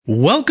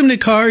Welcome to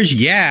Cars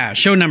Yeah,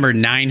 show number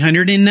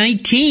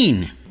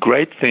 919.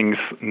 Great things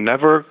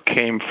never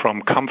came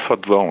from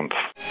comfort zones.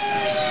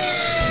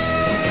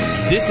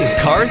 This is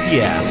Cars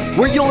Yeah,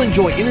 where you'll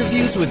enjoy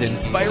interviews with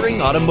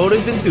inspiring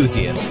automotive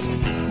enthusiasts.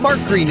 Mark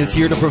Green is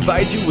here to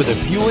provide you with a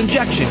fuel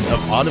injection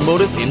of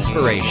automotive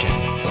inspiration.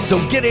 So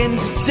get in,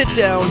 sit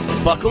down,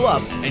 buckle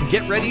up, and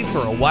get ready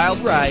for a wild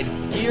ride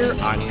here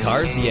on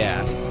Cars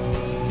Yeah.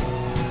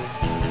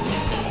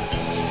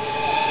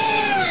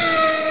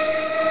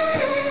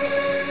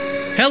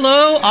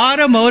 Hello,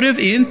 automotive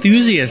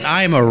enthusiasts.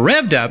 I am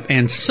revved up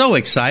and so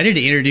excited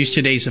to introduce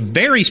today's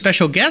very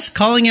special guest,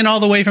 calling in all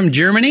the way from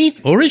Germany,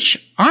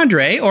 Ulrich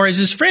Andre, or as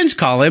his friends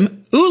call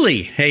him,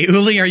 Uli. Hey,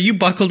 Uli, are you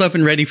buckled up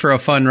and ready for a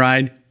fun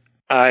ride?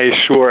 I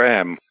sure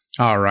am.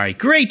 All right,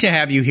 great to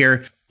have you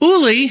here.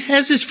 Uli,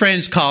 as his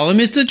friends call him,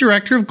 is the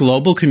Director of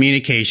Global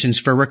Communications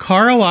for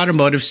Recaro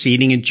Automotive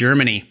Seating in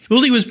Germany.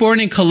 Uli was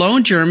born in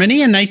Cologne, Germany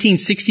in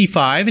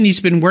 1965, and he's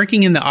been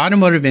working in the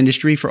automotive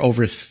industry for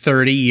over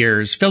 30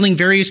 years, filling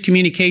various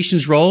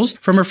communications roles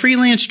from a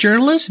freelance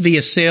journalist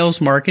via sales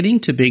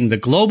marketing to being the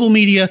global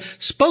media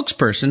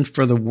spokesperson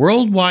for the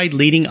worldwide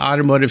leading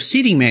automotive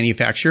seating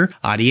manufacturer,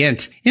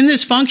 Adient. In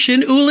this function,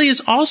 Uli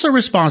is also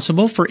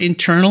responsible for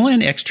internal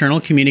and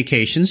external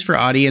communications for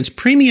Adient's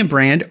premium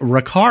brand,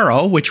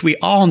 Recaro, which we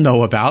all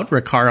know about,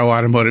 Recaro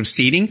Automotive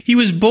Seating. He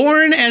was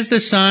born as the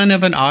son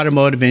of an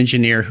automotive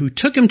engineer who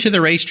took him to the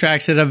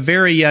racetracks at a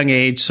very young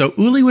age, so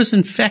Uli was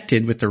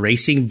infected with the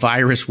racing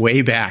virus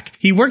way back.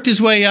 He worked his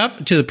way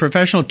up to the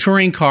professional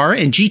touring car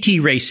and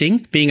GT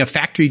racing, being a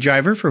factory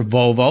driver for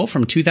Volvo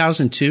from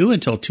 2002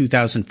 until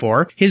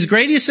 2004. His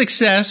greatest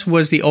success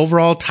was the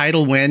overall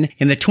title win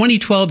in the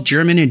 2012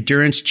 German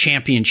Endurance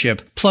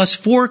Championship, plus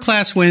 4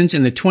 class wins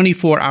in the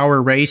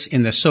 24-hour race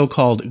in the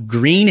so-called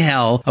Green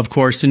Hell, of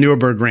course, the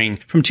Nürburgring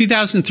from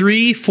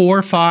 2003,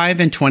 4, 5,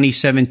 and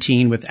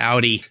 2017 with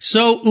Audi.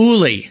 So,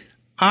 Uli,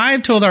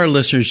 I've told our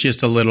listeners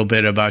just a little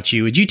bit about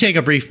you. Would you take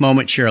a brief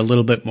moment, share a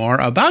little bit more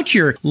about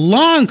your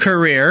long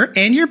career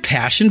and your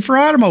passion for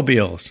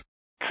automobiles?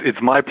 It's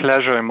my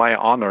pleasure and my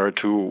honor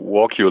to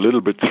walk you a little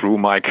bit through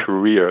my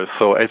career.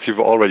 So as you've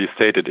already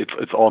stated,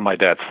 it's all my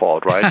dad's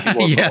fault, right? He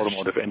was Yes. an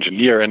automotive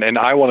engineer, and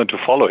I wanted to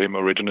follow him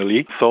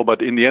originally.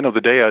 But in the end of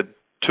the day, I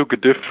took a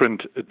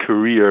different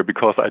career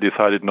because I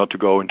decided not to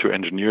go into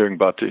engineering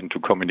but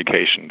into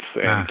communications.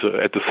 And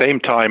at the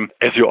same time,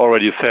 as you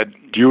already said,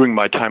 during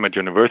my time at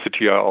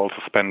university, I also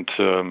spent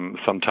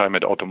some time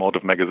at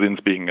automotive magazines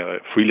being a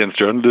freelance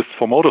journalist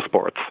for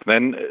motorsports.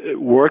 Then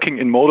working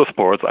in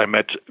motorsports, I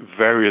met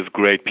various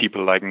great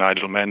people like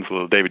Nigel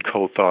Mansell, David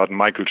Coulthard,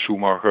 Michael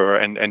Schumacher,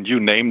 and you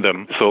name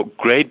them. So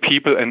great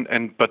people,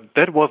 but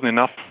that wasn't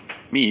enough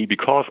me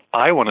because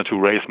I wanted to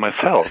race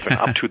myself. And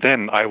up to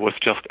then, I was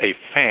just a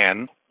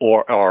fan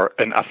or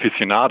an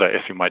aficionado,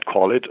 as you might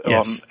call it,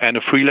 Yes. and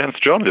a freelance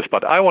journalist.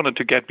 But I wanted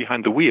to get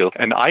behind the wheel.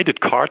 And I did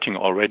karting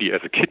already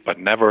as a kid, but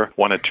never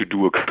wanted to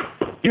do a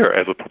career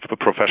as a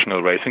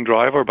professional racing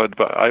driver. But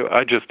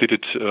I just did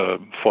it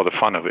for the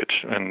fun of it.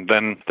 And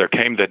then there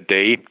came that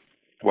day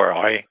where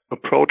I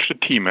approached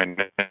the team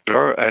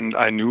manager, and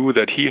I knew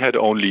that he had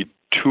only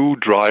 2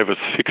 drivers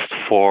fixed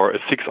for a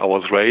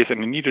 6-hour race, and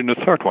he needed a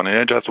third one. And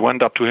I just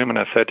went up to him and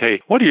I said,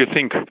 "Hey, what do you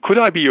think? Could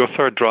I be your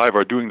third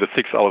driver doing the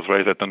 6-hour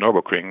race at the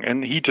Nürburgring?"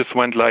 And he just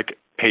went like,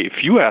 "Hey,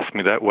 if you ask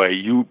me that way,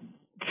 you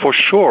for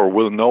sure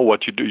will know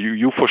what you do.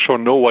 You for sure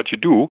know what you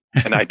do."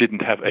 And I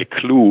didn't have a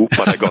clue,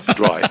 but I got the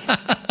drive.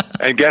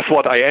 And guess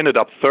what? I ended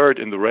up third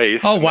in the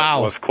race. Oh,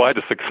 wow. It was quite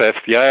a success.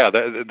 Yeah.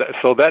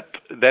 So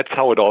that's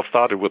how it all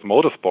started with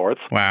motorsports.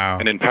 Wow.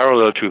 And in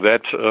parallel to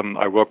that,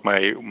 I worked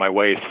my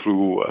way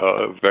through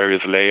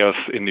various layers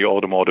in the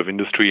automotive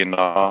industry. And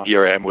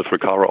here I am with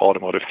Recaro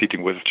Automotive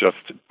Seating, which is just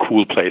a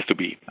cool place to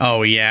be.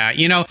 Oh, yeah.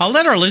 You know, I'll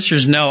let our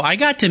listeners know, I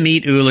got to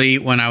meet Uli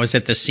when I was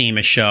at the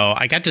SEMA show.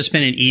 I got to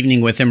spend an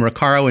evening with him.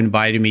 Recaro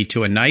invited me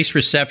to a nice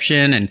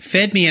reception and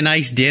fed me a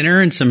nice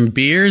dinner and some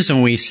beers,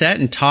 and we sat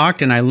and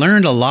talked, and I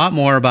learned a lot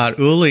more about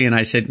Uli, and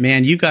I said,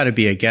 "Man, you got to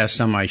be a guest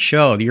on my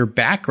show. Your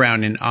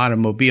background in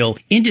automobile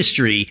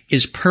industry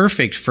is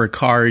perfect for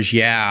Cars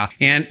Yeah."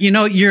 And, you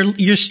know,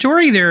 your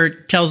story there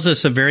tells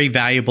us a very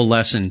valuable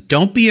lesson.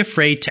 Don't be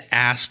afraid to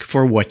ask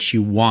for what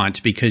you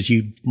want, because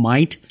you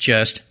might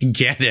just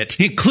get it,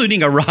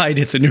 including a ride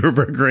at the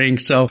Nürburgring.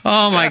 So,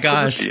 oh my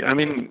gosh. I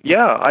mean,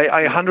 yeah,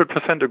 I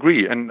 100%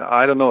 agree. And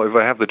I don't know if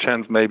I have the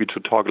chance maybe to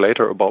talk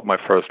later about my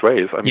first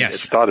race. I mean, Yes. It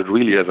started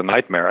really as a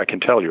nightmare, I can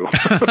tell you.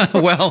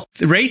 Well,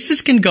 the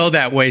races can go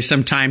that way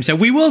sometimes, and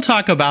we will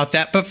talk about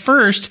that. But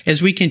first,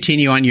 as we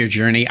continue on your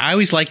journey, I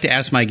always like to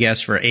ask my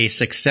guests for a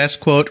success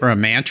quote or a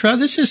mantra.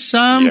 This is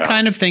some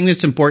kind of thing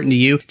that's important to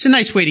you. It's a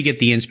nice way to get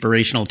the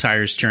inspirational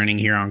tires turning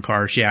here on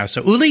Cars Yeah.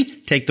 So, Uli,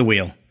 take the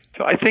wheel.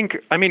 So I think,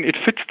 it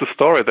fits the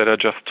story that I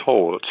just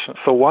told.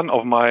 So one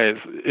of my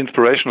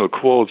inspirational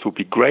quotes would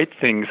be, "Great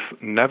things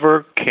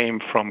never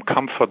came from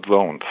comfort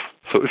zones."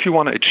 So if you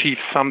want to achieve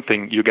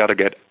something, you got to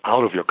get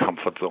out of your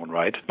comfort zone,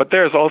 right? But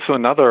there's also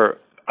another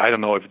I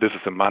don't know if this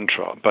is a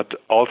mantra, but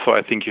also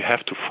I think you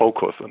have to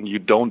focus, and you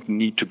don't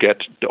need to get,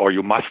 or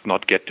you must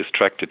not get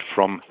distracted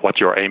from what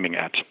you're aiming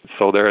at.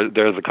 So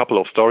there's a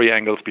couple of story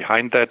angles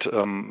behind that.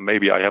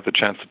 Maybe I have the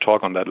chance to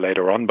talk on that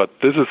later on, but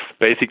this is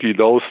basically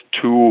those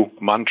two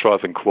mantras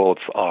and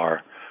quotes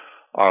are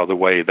the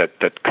way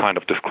that kind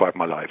of describe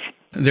my life.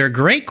 They're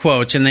great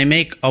quotes, and they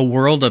make a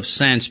world of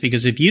sense,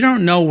 because if you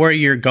don't know where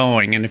you're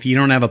going and if you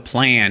don't have a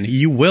plan,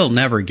 you will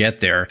never get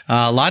there.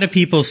 A lot of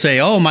people say,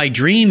 oh, my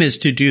dream is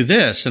to do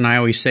this. And I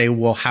always say,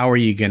 well, how are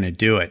you going to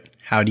do it?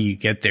 How do you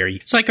get there?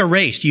 It's like a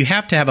race. You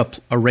have to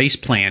have a race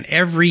plan.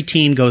 Every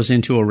team goes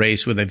into a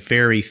race with a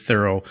very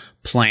thorough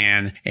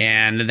plan,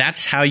 and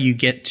that's how you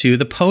get to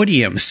the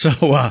podium.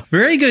 So,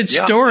 very good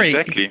story.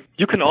 Yeah, exactly.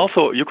 You can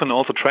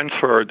also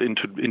transfer it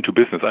into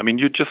business. I mean,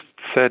 you just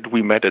said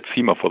we met at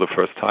SEMA for the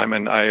first time,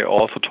 and I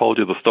also told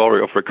you the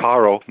story of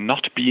Recaro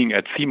not being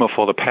at SEMA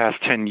for the past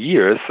 10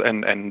 years,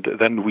 and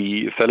then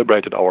we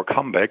celebrated our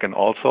comeback, and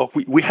also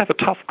we have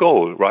a tough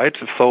goal, right?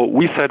 So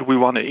we said we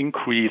want to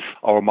increase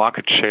our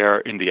market share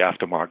in the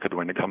aftermarket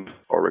when it comes to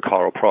our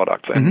Recaro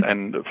products,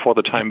 and for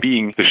the time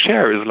being, the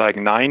share is like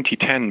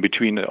 90-10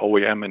 between the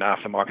OEM and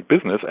aftermarket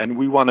business, and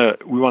we want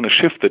to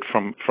shift it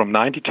from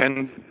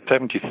 90-10,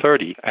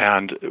 70-30.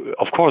 And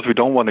of course, we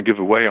don't want to give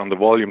away on the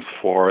volumes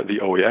for the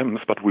OEMs,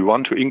 but we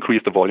want to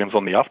increase the volumes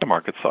on the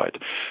aftermarket side.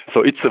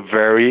 So it's a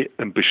very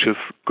ambitious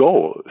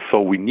goal.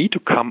 So we need to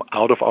come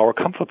out of our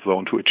comfort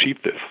zone to achieve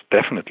this,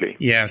 definitely.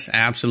 Yes,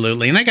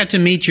 absolutely. And I got to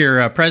meet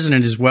your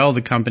president as well,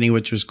 the company,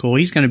 which was cool.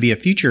 He's going to be a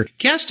future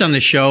guest on the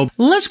show.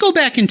 Let's go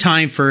back in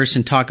time first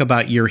and talk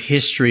about your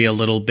history a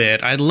little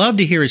bit. I'd love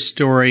to hear a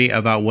story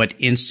about what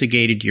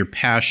instigated your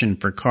passion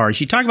for cars.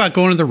 You talk about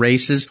going to the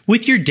races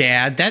with your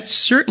dad. That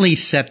certainly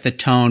set the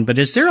tone. But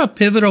is there a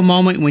pivotal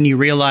moment when you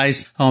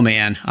realize, oh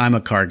man, I'm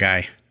a car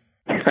guy?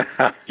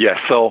 Yeah,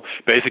 so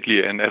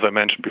basically, and as I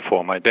mentioned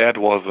before, my dad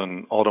was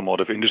an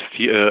automotive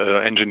industry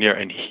engineer,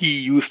 and he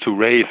used to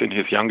race in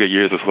his younger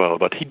years as well.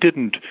 But he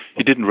didn't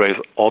race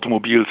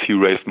automobiles; he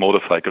raced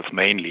motorcycles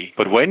mainly.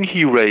 But when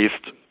he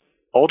raced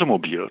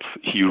automobiles,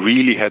 he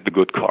really had the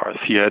good cars.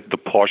 He had the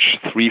Porsche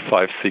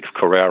 356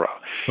 Carrera.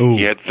 Ooh.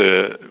 He had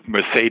the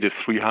Mercedes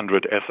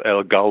 300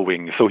 SL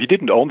Gullwing. So he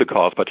didn't own the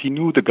cars, but he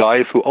knew the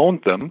guys who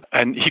owned them,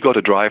 and he got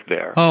a drive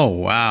there. Oh,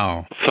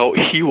 wow. So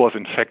he was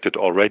infected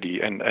already,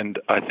 and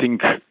I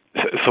think...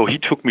 So he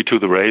took me to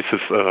the races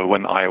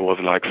when I was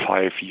like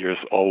 5 years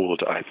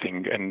old, I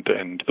think, and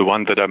the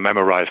one that I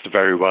memorized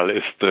very well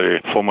is the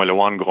Formula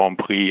One Grand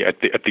Prix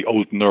at the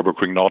old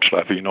Nürburgring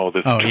Nordschleife, you know,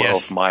 this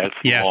 12 miles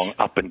long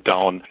up and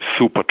down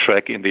super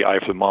track in the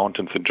Eifel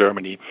Mountains in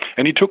Germany.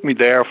 And he took me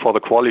there for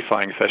the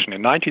qualifying session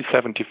in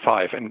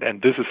 1975,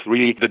 and this is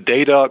really, the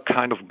data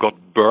kind of got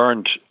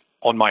burned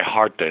on my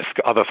hard disk.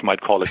 Others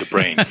might call it a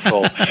brain.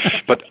 So,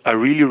 but I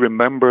really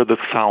remember the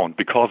sound,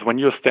 because when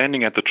you're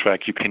standing at the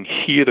track, you can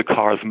hear the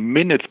cars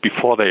minutes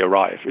before they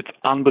arrive. It's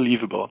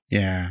unbelievable.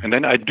 Yeah. And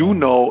then I do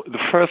know the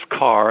first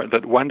car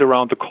that went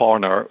around the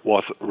corner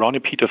was Ronnie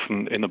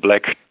Peterson in a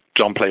black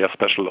John Player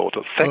Special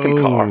Lotus.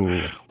 Second car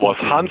was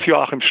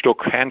Hans-Joachim Stuck.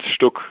 Hans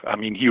Stuck, I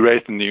mean, he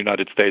raced in the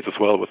United States as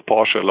well with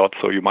Porsche a lot,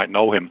 so you might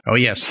know him. Oh,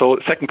 yes. So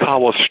second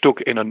car was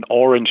Stuck in an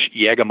orange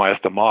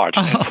Jägermeister March,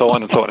 and so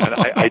on and so on. And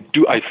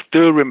I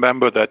still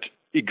remember that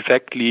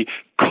exactly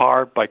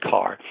car by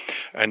car.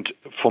 And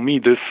for me,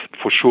 this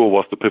for sure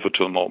was the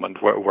pivotal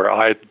moment where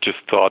I just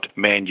thought,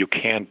 man, you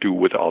can't do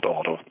without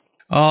auto.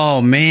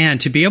 Oh, man,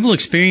 to be able to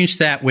experience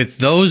that with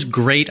those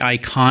great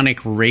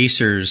iconic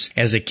racers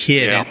as a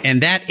kid,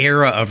 and that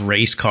era of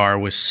race car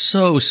was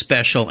so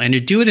special. And to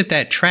do it at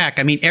that track,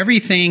 I mean,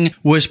 everything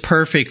was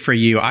perfect for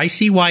you. I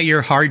see why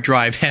your hard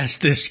drive has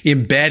this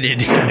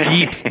embedded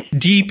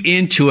deep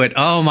into it.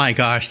 Oh, my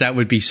gosh, that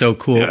would be so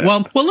cool.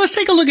 Yeah. Well, let's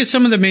take a look at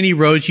some of the many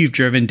roads you've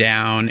driven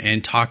down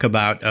and talk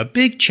about a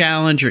big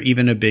challenge or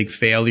even a big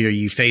failure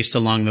you faced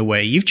along the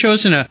way. You've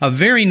chosen a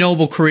very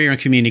noble career in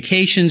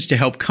communications to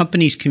help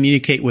companies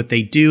communicate what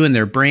they do and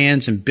their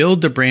brands and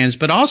build the brands,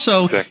 but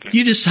also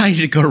you decided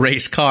to go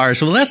race cars.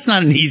 Well, that's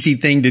not an easy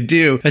thing to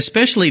do,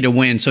 especially to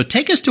win. So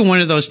take us to one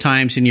of those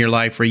times in your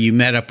life where you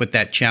met up with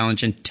that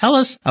challenge and tell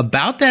us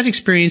about that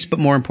experience, but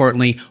more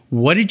importantly,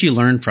 what did you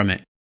learn from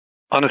it?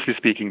 Honestly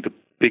speaking, the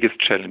biggest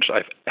challenge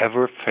I've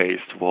ever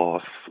faced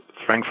was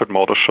Frankfurt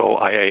Motor Show,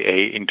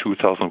 IAA, in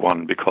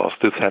 2001, because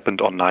this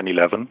happened on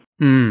 9/11,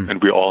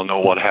 and we all know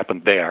what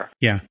happened there.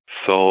 Yeah.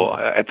 So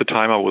at the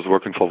time I was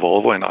working for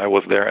Volvo, and I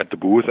was there at the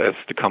booth as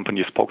the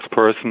company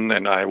spokesperson,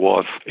 and I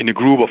was in a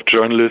group of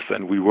journalists,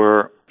 and we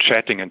were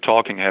chatting and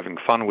talking, having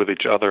fun with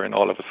each other, and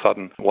all of a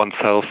sudden one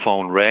cell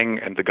phone rang,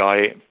 and the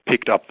guy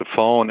picked up the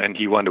phone, and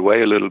he went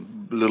away a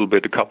little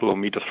bit, a couple of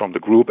meters from the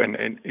group, and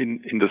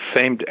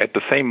at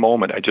the same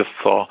moment I just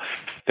saw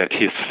that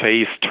his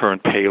face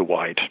turned pale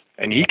white.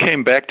 And he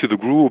came back to the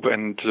group,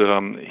 and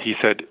he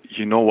said,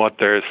 you know what,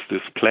 there's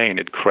this plane,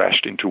 it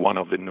crashed into one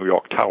of the New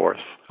York towers.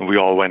 And we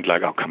all went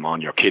like, oh, come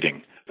on, you're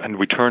kidding. And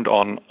we turned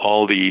on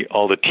all the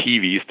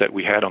TVs that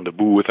we had on the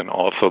booth, and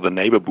also the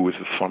neighbor booths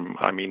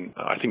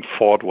I think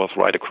Ford was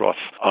right across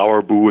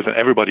our booth, and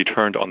everybody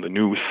turned on the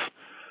news.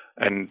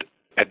 And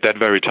at that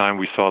very time,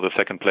 we saw the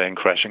second plane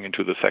crashing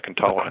into the second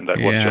tower, and that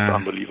was just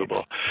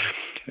unbelievable.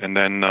 And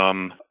then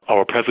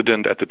our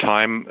president at the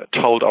time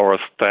told our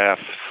staff,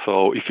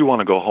 so if you want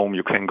to go home,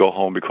 you can go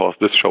home because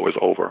this show is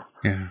over.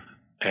 Yeah.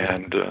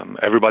 And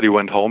everybody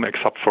went home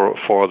except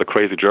for the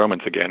crazy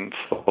Germans again.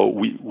 So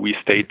we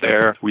stayed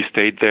there.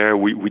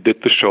 We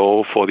did the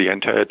show for the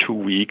entire 2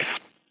 weeks.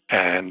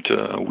 And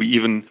we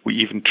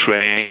even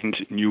trained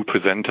new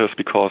presenters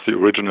because the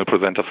original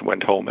presenters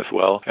went home as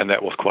well. And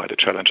that was quite a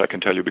challenge, I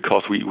can tell you,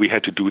 because we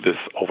had to do this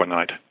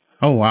overnight.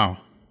 Oh, wow.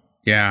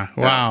 Yeah.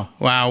 Wow.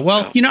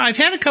 Well, I've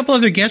had a couple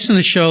other guests on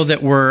the show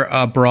that were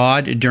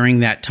abroad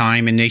during that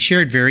time, and they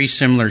shared very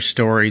similar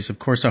stories. Of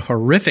course, a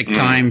horrific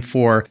time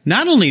for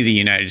not only the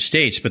United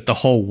States, but the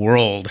whole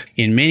world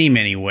in many,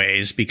 many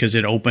ways, because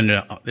it opened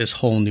this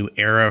whole new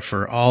era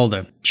for all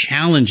the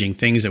challenging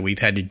things that we've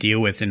had to deal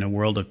with in the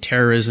world of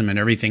terrorism and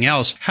everything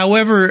else.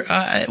 However,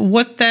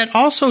 what that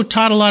also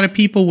taught a lot of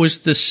people was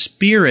the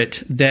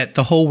spirit that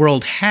the whole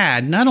world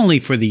had, not only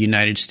for the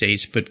United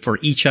States, but for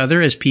each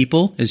other as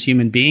people, as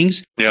human beings.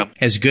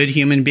 As good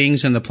human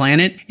beings on the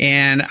planet.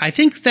 And I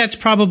think that's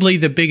probably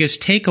the biggest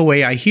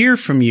takeaway I hear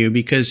from you,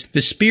 because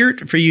the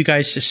spirit for you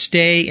guys to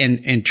stay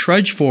and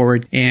trudge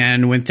forward.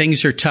 And when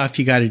things are tough,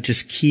 you got to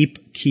just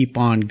keep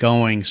on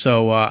going.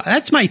 So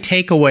that's my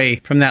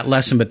takeaway from that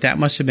lesson. But that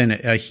must have been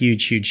a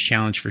huge, huge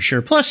challenge for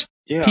sure. Plus,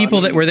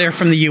 people that were there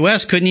from the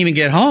U.S. couldn't even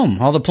get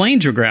home. All the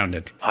planes were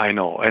grounded. I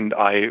know, and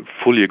I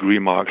fully agree,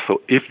 Mark.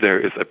 So if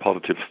there is a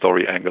positive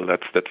story angle,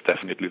 that's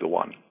definitely the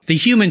one. The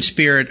human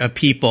spirit of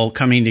people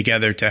coming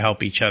together to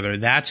help each other.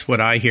 That's what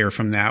I hear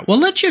from that. Well,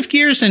 let's shift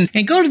gears and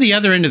go to the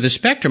other end of the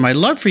spectrum. I'd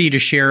love for you to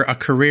share a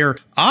career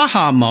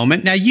aha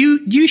moment. Now,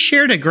 you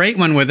shared a great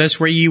one with us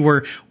where you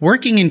were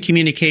working in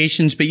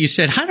communications, but you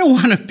said, I don't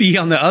want to be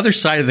on the other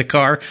side of the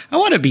car. I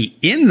want to be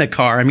in the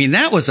car. I mean,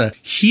 that was a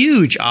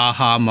huge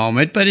aha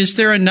moment, but is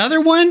there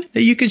another one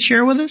that you could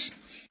share with us?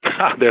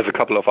 There's a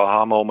couple of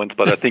aha moments,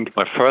 but I think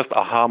my first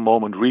aha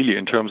moment really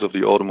in terms of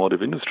the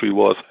automotive industry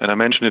was, and I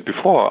mentioned it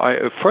before,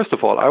 first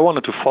of all, I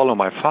wanted to follow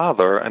my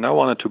father and I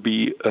wanted to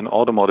be an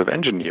automotive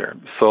engineer.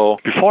 So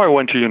before I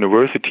went to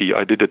university,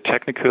 I did a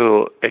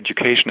technical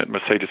education at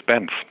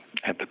Mercedes-Benz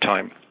at the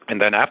time. And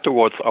then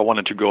afterwards, I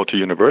wanted to go to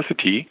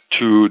university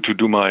to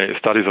do my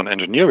studies on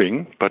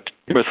engineering. But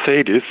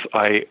Mercedes,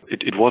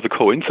 it was a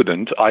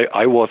coincidence.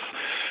 I was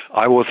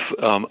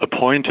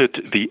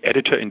appointed the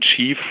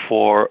editor-in-chief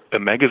for a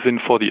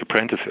magazine for the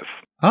apprentices.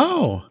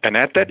 Oh. And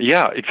at that,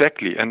 yeah,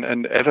 exactly.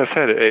 And as I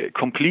said, a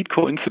complete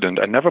coincidence.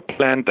 I never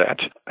planned that.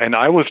 And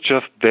I was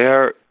just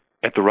there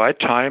at the right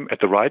time, at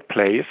the right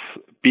place,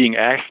 being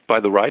asked by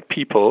the right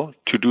people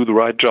to do the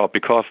right job,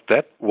 because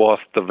that was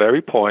the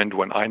very point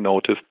when I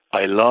noticed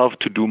I love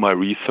to do my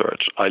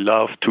research. I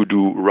love to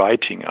do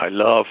writing. I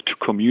love to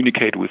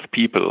communicate with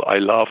people. I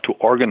love to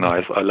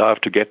organize. I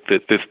love to get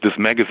this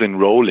magazine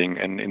rolling.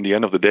 And in the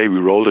end of the day, we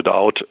rolled it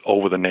out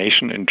over the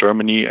nation in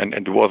Germany, and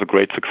it was a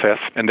great success.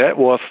 And that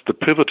was the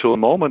pivotal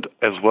moment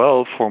as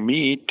well for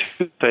me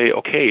to say,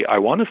 okay, I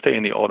want to stay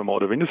in the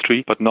automotive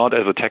industry, but not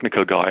as a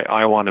technical guy.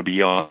 I want to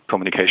be on the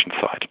communication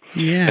side.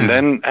 Yeah. And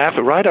then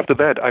right after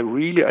that,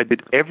 I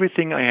did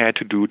everything I had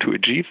to do to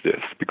achieve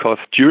this, because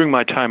during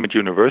my time at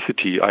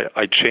university,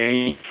 I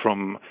changed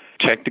from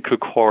technical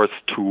course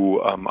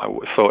to,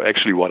 so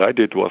actually what I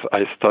did was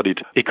I studied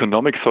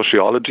economic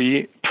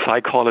sociology,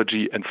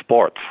 psychology, and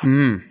sports.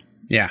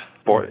 Yeah.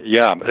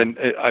 Yeah, and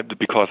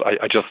because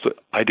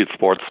I did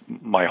sports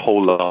my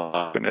whole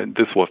life, and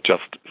this was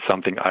just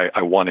something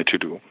I wanted to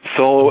do.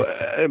 So,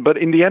 but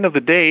in the end of the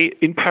day,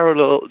 in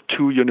parallel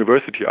to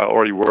university, I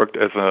already worked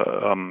as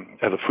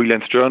a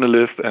freelance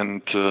journalist,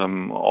 and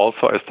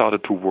also I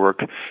started to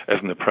work as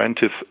an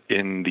apprentice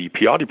in the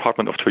PR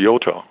department of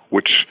Toyota,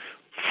 which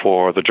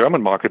for the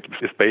German market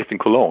is based in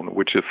Cologne,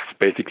 which is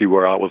basically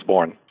where I was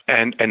born.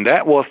 And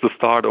that was the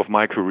start of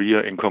my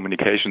career in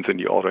communications in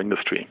the auto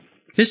industry.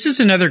 This is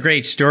another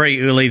great story,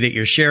 Uli, that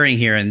you're sharing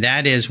here, and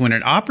that is when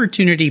an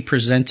opportunity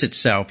presents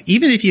itself,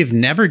 even if you've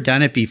never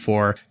done it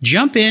before,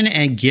 jump in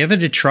and give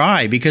it a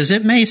try, because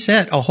it may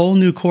set a whole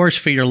new course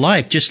for your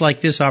life, just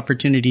like this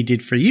opportunity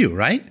did for you,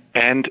 right?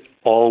 And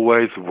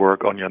always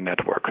work on your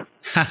network.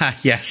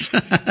 Yes.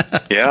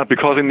 Yeah,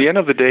 because in the end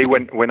of the day,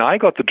 when I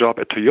got the job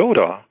at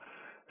Toyota,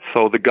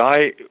 so the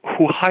guy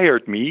who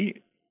hired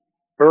me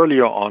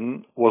earlier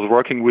on was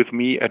working with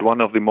me at one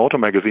of the motor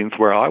magazines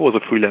where I was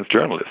a freelance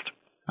journalist.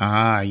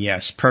 Ah,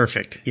 yes.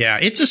 Perfect. Yeah.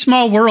 It's a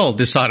small world,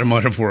 this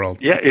automotive world.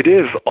 Yeah, it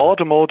is.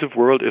 Automotive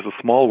world is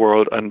a small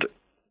world, and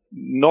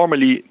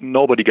normally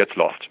nobody gets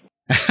lost.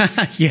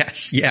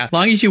 Yes. Yeah. As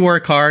long as you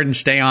work hard and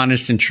stay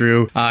honest and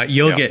true,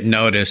 you'll get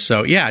noticed.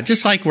 So yeah,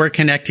 just like we're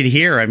connected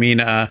here. I mean,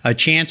 a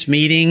chance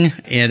meeting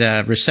at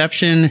a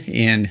reception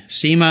in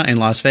SEMA in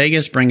Las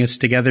Vegas bring us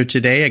together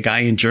today. A guy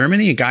in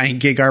Germany, a guy in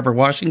Gig Harbor,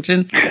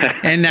 Washington.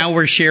 And now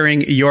we're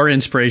sharing your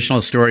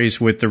inspirational stories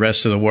with the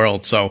rest of the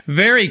world. So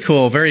very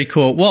cool. Very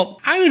cool.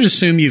 Well, I would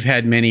assume you've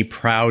had many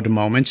proud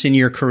moments in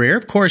your career.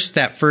 Of course,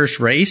 that first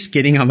race,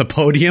 getting on the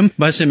podium,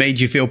 must have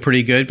made you feel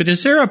pretty good. But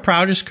is there a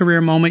proudest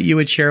career moment you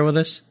would share with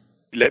us?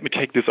 let me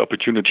take this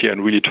opportunity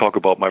and really talk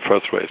about my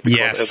first race.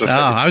 Yes.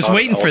 I was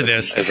waiting for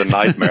this. As a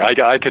nightmare,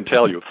 I can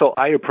tell you. So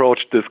I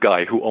approached this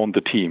guy who owned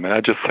the team, and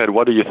I just said,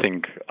 what do you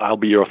think? I'll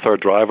be your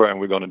third driver, and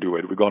we're going to do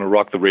it. We're going to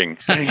rock the ring.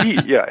 And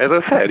as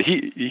I said,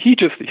 he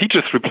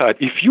just replied,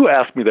 if you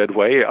ask me that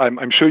way,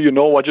 I'm sure you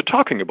know what you're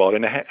talking about.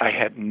 And I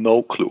had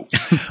no clue.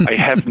 I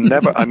have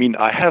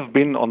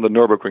been on the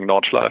Nürburgring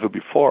Nordschleife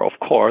before, of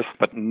course,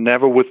 but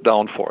never with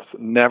downforce,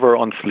 never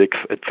on slicks,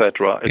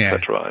 etc.,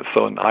 etc.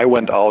 So I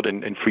went out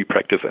in free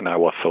practice, and I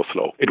was so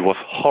slow. It was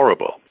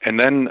horrible. And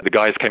then the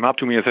guys came up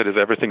to me and said, is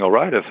everything all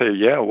right? I said,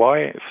 yeah,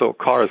 why? So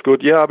car is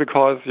good. Yeah,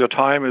 because your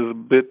time is a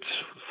bit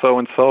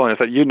so-and-so. And I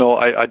said,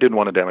 I didn't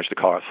want to damage the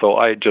car. So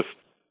I just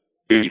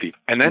easy.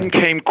 And then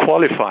came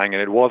qualifying,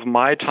 and it was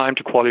my time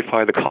to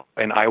qualify the car.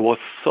 And I was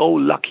so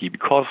lucky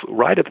because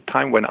right at the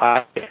time when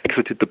I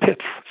exited the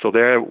pits, so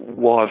there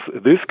was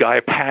this guy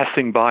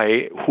passing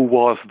by who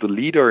was the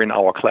leader in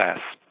our class.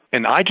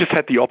 And I just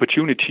had the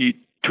opportunity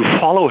to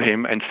follow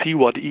him and see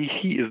what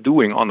he is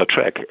doing on the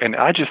track. And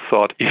I just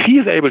thought, if he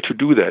is able to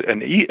do that,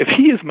 and if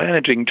he is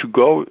managing to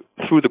go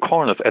through the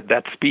corners at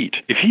that speed,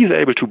 if he is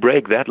able to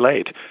brake that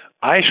late,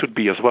 I should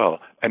be as well.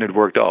 And it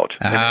worked out.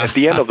 And at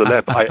the end of the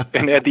lap, I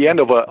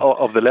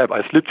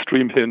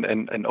slipstreamed him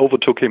and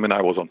overtook him, and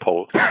I was on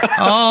pole.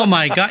 Oh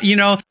my God.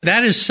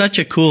 That is such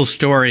a cool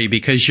story,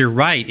 because you're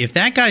right. If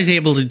that guy's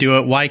able to do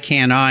it, why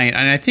can't I?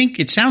 And I think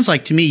it sounds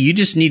like to me, you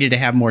just needed to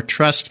have more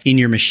trust in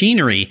your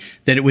machinery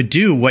that it would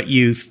do what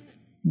you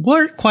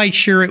weren't quite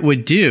sure it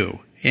would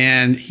do.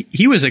 And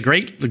he was a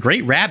great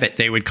rabbit,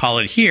 they would call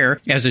it here,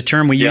 as a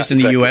term we used in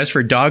the U.S.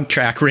 for dog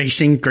track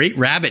racing. Great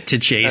rabbit to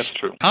chase. That's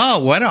true.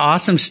 Oh, what an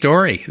awesome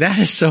story. That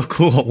is so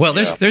cool. Well,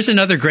 there's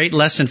another great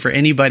lesson for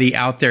anybody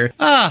out there.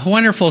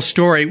 Wonderful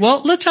story.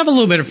 Well, let's have a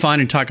little bit of fun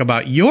and talk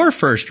about your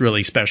first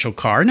really special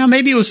car. Now,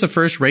 maybe it was the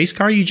first race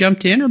car you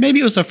jumped in, or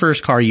maybe it was the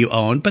first car you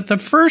owned, but the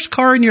first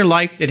car in your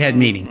life that had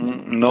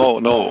meaning. No.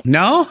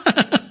 No?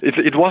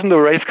 It wasn't a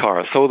race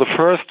car. So the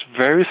first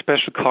very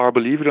special car,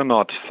 believe it or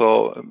not.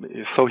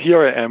 So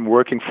here I am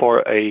working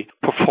for a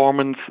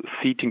performance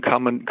seating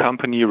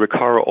company,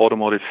 Recaro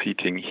Automotive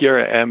Seating. Here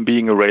I am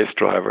being a race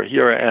driver.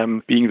 Here I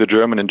am being the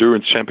German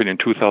endurance champion in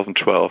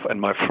 2012.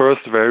 And my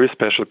first very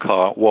special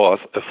car was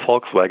a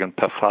Volkswagen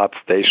Passat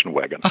station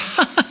wagon.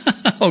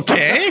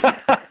 Okay.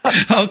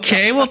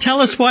 Okay. Well,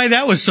 tell us why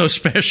that was so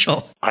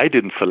special. I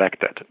didn't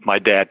select that. My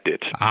dad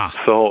did.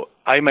 So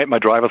I made my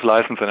driver's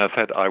license, and I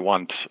said, I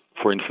want,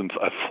 for instance,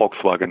 a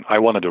Volkswagen. I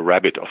wanted a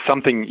Rabbit or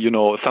something,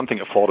 something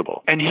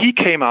affordable. And he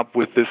came up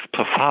with this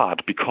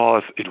Passat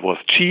because it was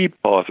cheap,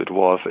 because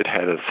it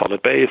had a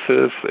solid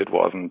basis, it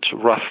wasn't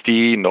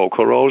rusty, no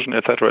corrosion,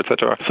 etc.,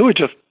 etc. So he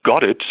just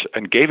got it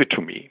and gave it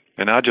to me.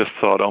 And I just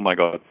thought, oh my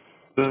God,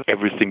 this is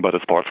everything but a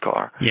sports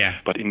car. Yeah.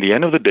 But in the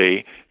end of the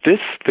day, this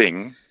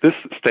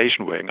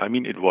station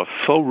wagon, it was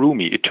so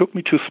roomy. It took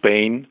me to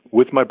Spain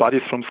with my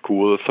buddies from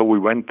school. So we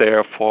went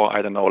there for,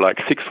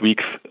 6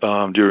 weeks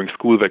during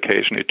school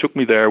vacation. It took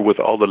me there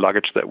with all the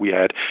luggage that we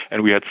had.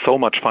 And we had so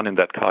much fun in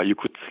that car. You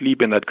could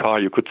sleep in that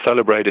car. You could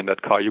celebrate in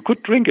that car. You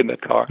could drink in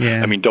that car.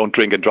 Yeah. Don't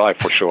drink and drive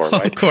for sure,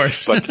 right? Of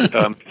course. But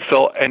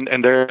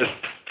and there's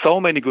so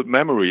many good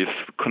memories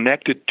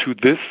connected to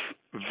this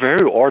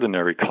very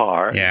ordinary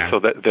car, so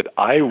that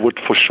I would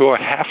for sure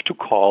have to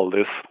call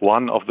this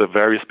one of the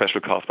very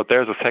special cars. But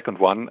there's a second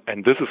one,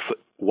 and this is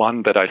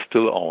one that I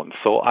still own.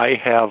 So I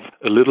have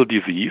a little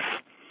disease.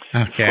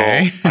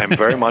 Okay. So I'm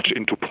very much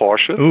into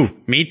Porsche. Ooh,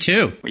 me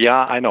too. Yeah,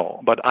 I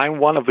know. But I'm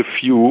one of the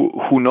few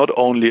who not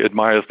only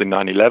admires the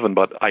 911,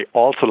 but I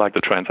also like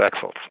the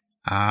transaxles.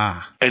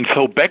 And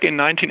so back in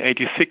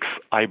 1986,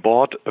 I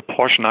bought a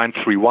Porsche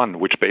 931,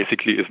 which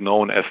basically is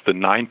known as the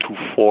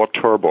 924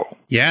 Turbo.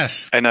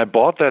 Yes. And I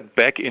bought that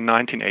back in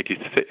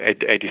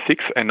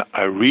 1986, and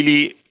I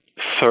really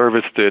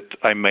serviced it.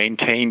 I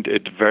maintained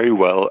it very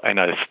well,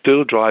 and I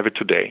still drive it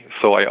today.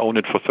 So I own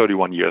it for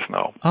 31 years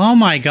now. Oh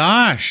my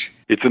gosh.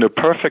 It's in a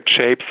perfect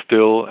shape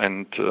still,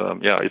 and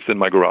it's in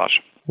my garage.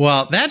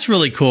 Well, that's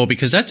really cool,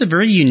 because that's a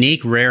very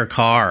unique, rare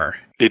car.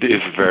 It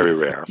is very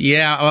rare.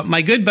 Yeah.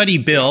 My good buddy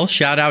Bill,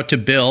 shout out to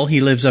Bill.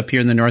 He lives up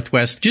here in the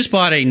Northwest. Just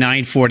bought a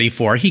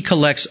 944. He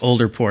collects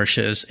older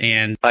Porsches.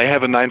 And I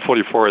have a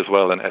 944 as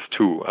well, an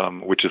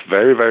S2, which is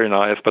very, very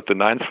nice. But the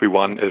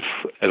 931 is,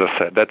 as I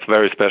said, that's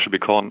very special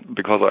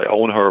because I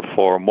own her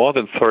for more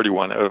than 30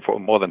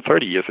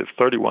 years. It's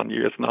 31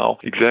 years now.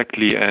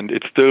 Exactly. And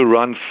it still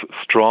runs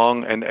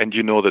strong. And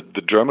that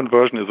the German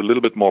version is a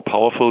little bit more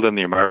powerful than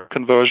the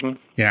American version.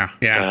 Yeah.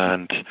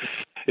 And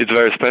it's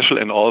very special,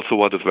 and also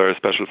what is very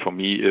special for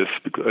me is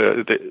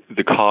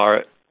the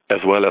car, as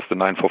well as the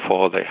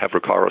 944, they have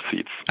Recaro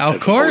seats. Of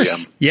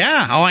course.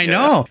 Yeah. Oh, I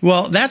know.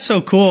 Well, that's so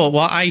cool.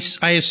 Well, I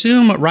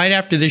assume right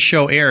after this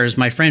show airs,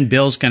 my friend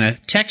Bill's going to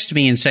text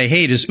me and say,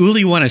 hey, does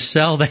Uli want to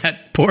sell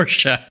that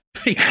Porsche?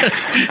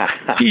 Because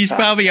he's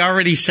probably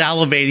already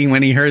salivating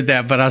when he heard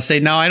that. But I'll say,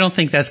 no, I don't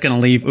think that's going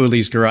to leave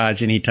Uli's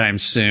garage anytime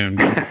soon.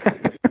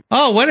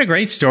 Oh, what a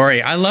great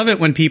story. I love it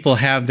when people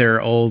have their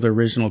old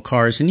original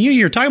cars. And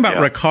you're talking about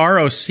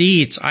Recaro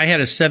seats. I had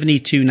a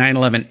 72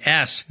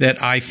 911S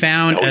that I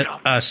found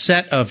a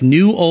set of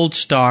new old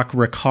stock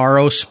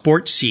Recaro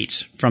sport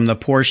seats from the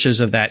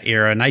Porsches of that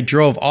era. And I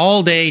drove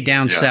all day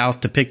down south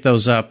to pick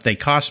those up. They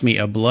cost me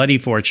a bloody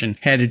fortune.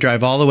 Had to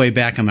drive all the way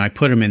back and I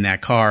put them in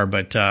that car.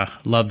 But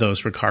love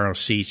those Recaro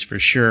seats for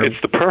sure.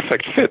 It's the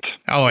perfect fit.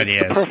 Oh, it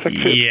is.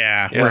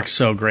 Yeah, works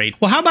so great.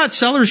 Well, how about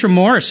seller's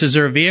remorse? Is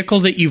there a vehicle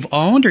that you've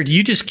owned, or do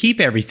you just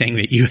keep everything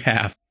that you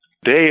have?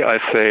 Today, I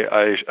say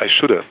I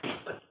should have.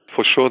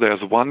 For sure,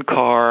 there's one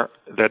car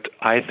that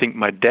I think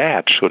my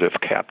dad should have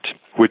kept,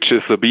 which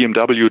is the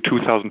BMW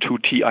 2002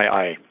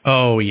 Tii.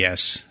 Oh,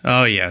 yes.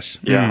 Oh, yes.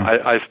 Yeah,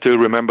 I still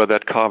remember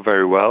that car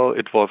very well.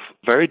 It was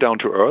very down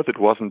to earth. It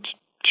wasn't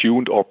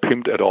tuned or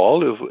pimped at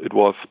all. It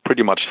was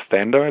pretty much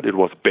standard. It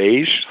was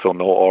beige, so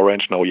no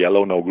orange, no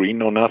yellow, no green,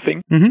 no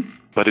nothing. Mm-hmm.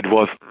 But it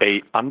was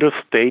a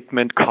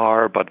understatement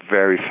car, but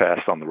very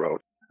fast on the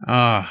road.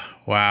 Oh,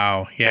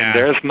 wow. Yeah. And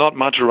there's not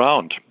much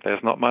around.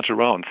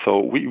 So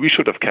we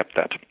should have kept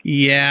that.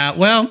 Yeah,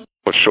 well,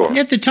 for sure.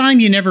 At the time,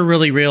 you never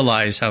really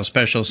realize how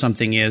special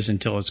something is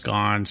until it's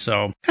gone.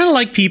 So kind of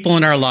like people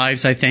in our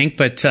lives, I think,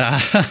 but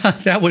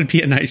that would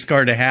be a nice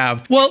car to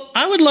have. Well,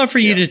 I would love for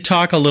you to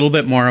talk a little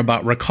bit more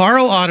about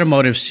Recaro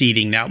Automotive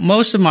Seating. Now,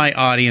 most of my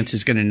audience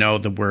is going to know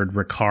the word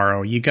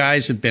Recaro. You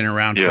guys have been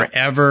around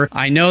forever.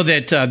 I know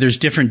that there's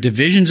different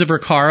divisions of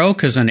Recaro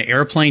because on an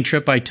airplane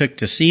trip I took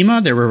to SEMA,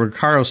 there were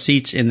Recaro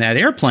seats in that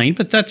airplane,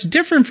 but that's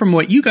different from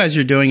what you guys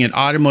are doing in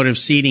automotive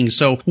seating.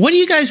 So what are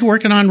you guys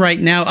working on right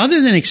now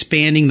other than expanding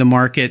the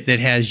market that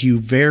has you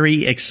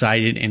very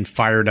excited and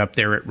fired up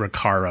there at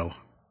Recaro?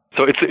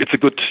 So it's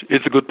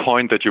a good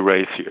point that you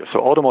raise here. So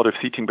automotive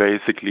seating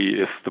basically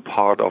is the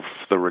part of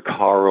the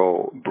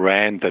Recaro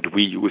brand that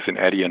we use in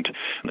Adient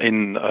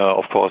in,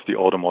 of course, the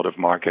automotive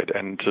market.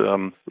 And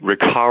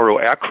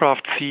Recaro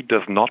aircraft seat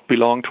does not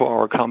belong to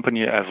our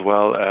company, as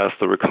well as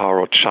the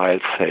Recaro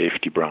child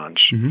safety branch.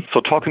 Mm-hmm. So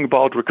talking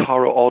about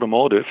Recaro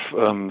Automotive,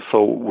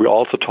 so we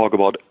also talk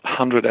about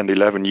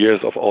 111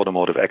 years of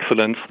automotive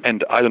excellence.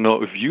 And I don't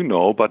know if you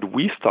know, but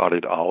we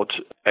started out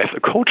as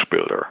a coach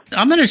builder.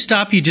 I'm going to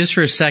stop you just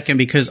for a second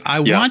because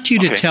I want you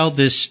to tell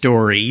this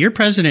story. Your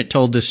president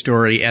told this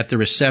story at the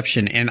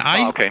reception, and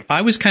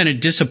I was kind of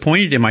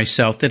disappointed in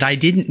myself that I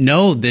didn't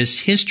know this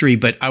history,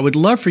 but I would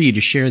love for you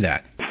to share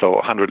that. So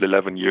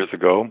 111 years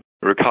ago,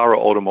 Recaro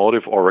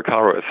Automotive, or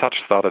Recaro as such,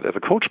 started as a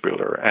coach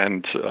builder.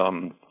 And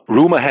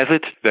rumor has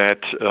it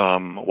that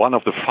one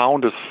of the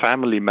founders'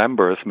 family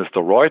members, Mr.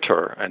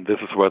 Reuter, and this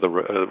is where the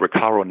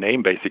Recaro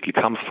name basically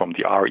comes from.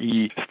 The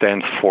RE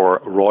stands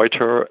for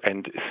Reuter,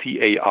 and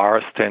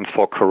CAR stands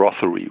for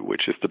carrossery,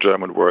 which is the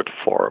German word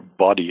for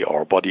body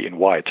or body in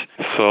white.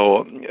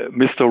 So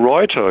Mr.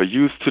 Reuter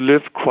used to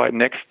live quite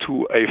next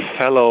to a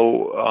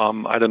fellow,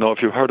 I don't know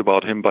if you heard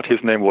about him, but his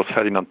name was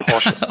Ferdinand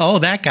Porsche. Oh,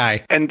 that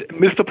guy. And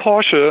Mr.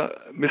 Porsche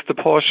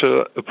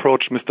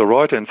approached Mr.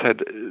 Reuter and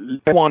said,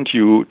 I want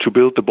you to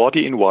build the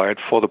body in white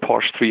for the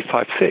Porsche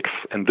 356.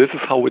 And this is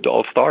how it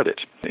all started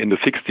in the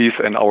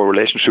 60s and our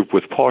relationship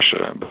with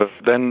Porsche. But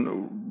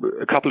then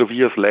a couple of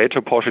years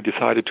later, Porsche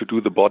decided to do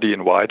the body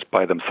in white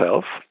by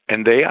themselves.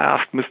 And they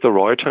asked Mr.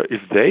 Reuter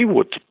if they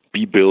would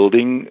be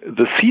building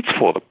the seats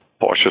for the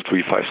Porsche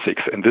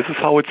 356. And this is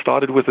how it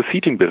started with the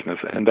seating business.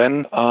 And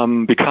then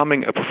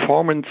becoming a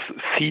performance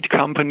seat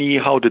company,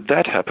 how did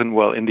that happen?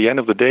 Well, in the end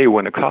of the day,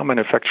 when a car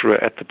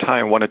manufacturer at the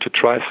time wanted to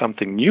try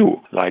something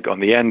new, like on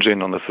the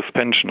engine, on the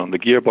suspension, on the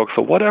gearbox,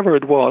 or whatever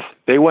it was,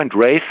 they went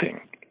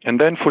racing. And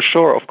then for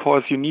sure, of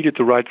course, you needed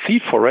the right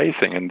seat for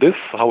racing. And this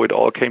is how it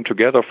all came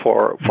together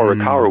for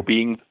Recaro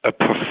being a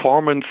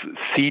performance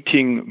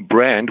seating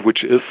brand,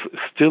 which is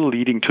still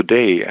leading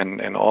today.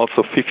 And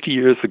also 50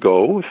 years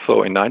ago,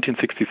 so in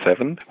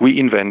 1967, we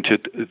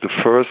invented the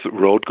first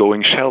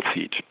road-going shell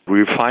seat. We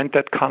refined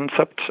that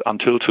concept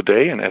until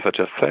today. And as I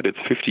just said, it's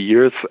 50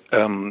 years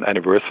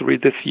anniversary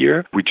this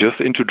year. We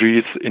just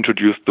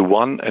introduced the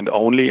one and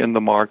only in the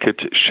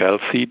market shell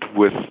seat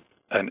with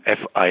an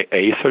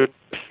FIA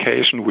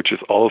certification, which is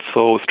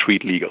also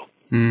street legal.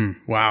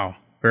 Wow.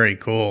 Very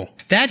cool.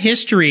 That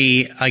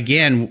history,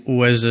 again,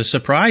 was a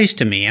surprise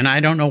to me, and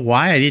I don't know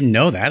why I didn't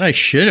know that. I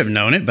should have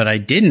known it, but I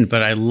didn't.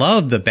 But I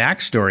love the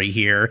backstory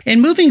here.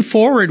 And moving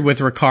forward with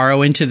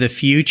Recaro into the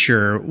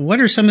future, what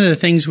are some of the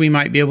things we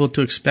might be able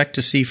to expect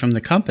to see from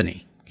the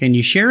company? Can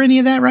you share any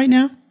of that right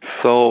now?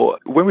 So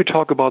when we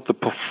talk about the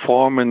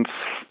performance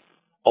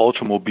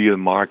automobile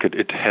market,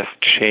 it has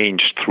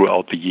changed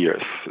throughout the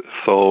years.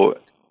 So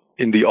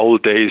in the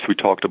old days, we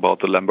talked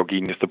about the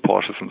Lamborghinis, the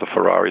Porsches, and the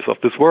Ferraris of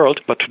this world.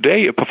 But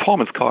today, a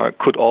performance car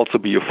could also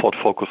be a Ford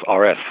Focus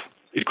RS.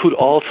 It could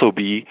also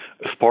be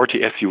a sporty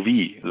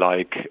SUV,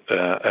 like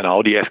an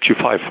Audi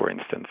SQ5, for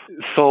instance.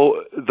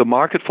 So the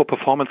market for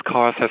performance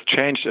cars has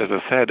changed, as I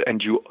said,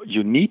 and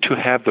you need to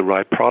have the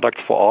right products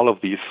for all of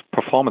these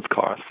performance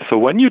cars. So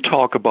when you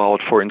talk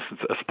about, for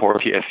instance, a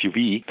sporty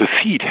SUV, the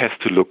seat has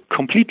to look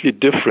completely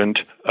different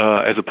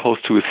as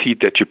opposed to a seat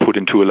that you put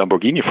into a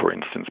Lamborghini, for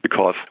instance,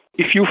 because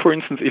if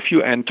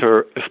you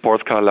enter a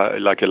sports car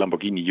like a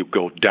Lamborghini, you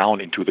go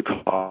down into the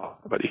car.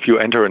 But if you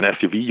enter an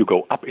SUV, you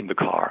go up in the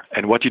car.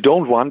 And what you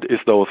don't want is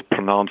those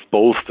pronounced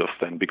bolsters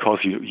then, because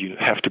you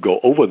have to go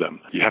over them.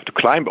 You have to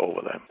climb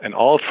over them. And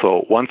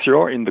also, once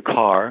you're in the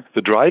car,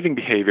 the driving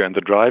behavior and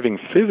the driving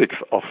physics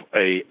of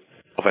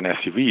an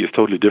SUV is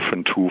totally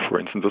different to, for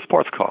instance, a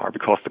sports car,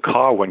 because the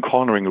car, when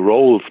cornering,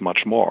 rolls much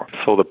more.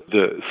 So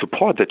the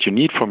support that you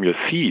need from your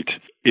seat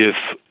is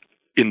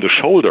in the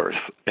shoulders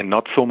and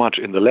not so much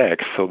in the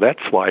legs. So that's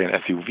why a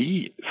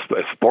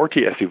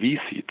sporty SUV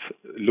seat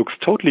looks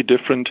totally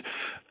different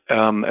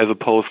as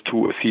opposed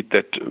to a seat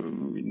that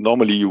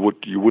normally you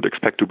would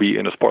expect to be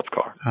in a sports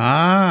car.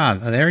 Ah,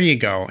 there you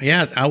go.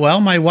 Yeah. Well,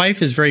 my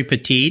wife is very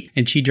petite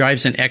and she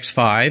drives an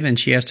X5 and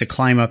she has to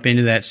climb up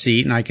into that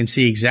seat. And I can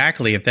see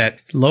exactly if that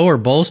lower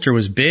bolster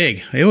was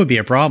big, it would be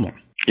a problem.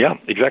 Yeah,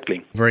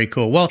 exactly. Very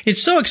cool. Well,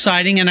 it's so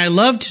exciting, and I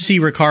love to see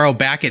Recaro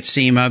back at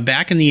SEMA,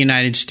 back in the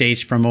United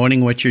States,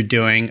 promoting what you're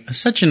doing.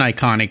 Such an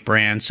iconic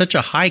brand, such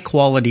a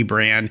high-quality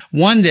brand,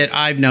 one that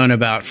I've known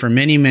about for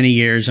many, many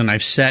years, and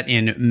I've sat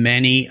in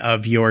many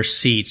of your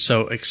seats.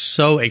 So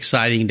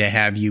exciting to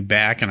have you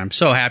back, and I'm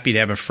so happy to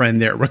have a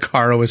friend there at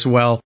Recaro as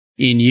well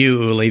in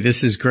you, Uli.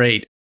 This is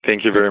great.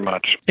 Thank you very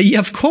much. Yeah,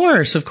 of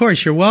course.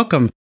 You're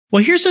welcome.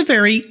 Well, here's a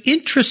very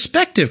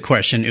introspective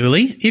question,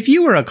 Uli. If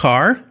you were a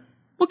car,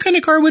 what kind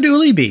of car would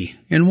Uli be,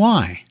 and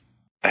why?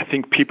 I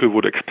think people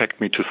would expect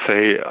me to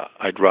say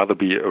I'd rather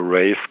be a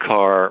race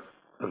car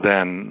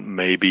than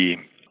maybe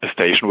a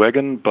station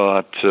wagon,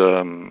 but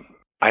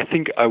I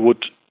think I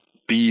would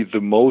be the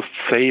most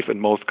safe and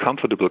most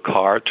comfortable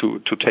car to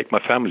take my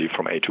family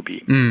from A to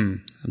B.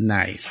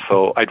 Nice.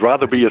 So I'd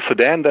rather be a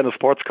sedan than a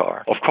sports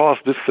car. Of course,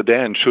 this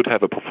sedan should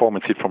have a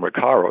performance seat from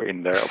Recaro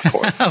in there, of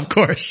course. Of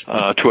course.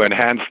 To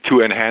enhance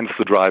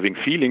the driving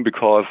feeling,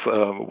 because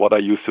what I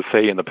used to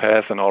say in the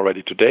past and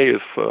already today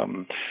is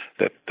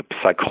that the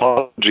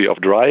psychology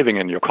of driving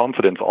and your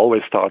confidence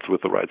always starts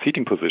with the right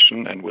seating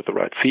position and with the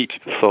right seat.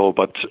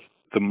 But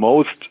the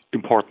most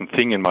important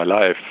thing in my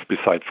life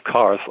besides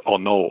cars, or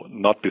no,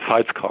 not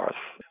besides cars,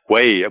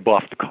 way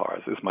above the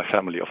cars, is my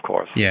family, of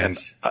course.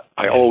 Yes. And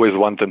I always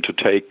want them to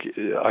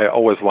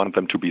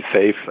be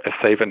safe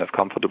and as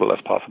comfortable as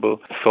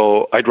possible.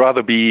 So I'd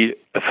rather be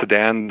a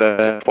sedan than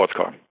a sports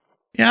car.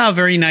 Yeah,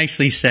 very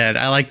nicely said.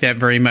 I like that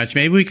very much.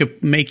 Maybe we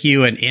could make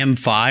you an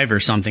M5 or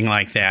something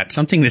like that,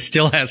 something that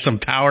still has some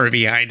power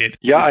behind it.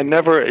 Yeah, I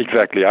never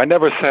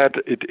said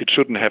it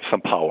shouldn't have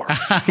some power.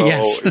 So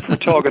yes. If we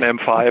talk an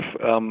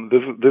M5,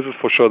 this is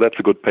for sure, that's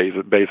a good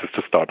basis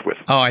to start with.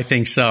 Oh, I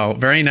think so.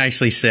 Very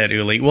nicely said,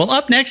 Uli. Well,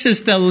 up next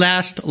is the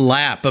last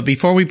lap. But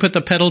before we put the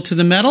pedal to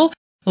the metal,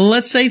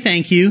 let's say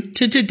thank you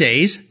to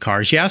today's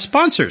Cars Yeah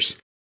sponsors.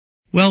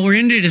 Well, we're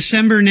into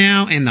December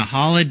now, and the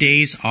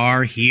holidays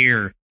are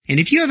here. And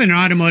if you have an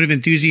automotive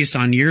enthusiast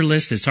on your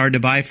list that's hard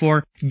to buy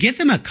for, get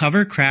them a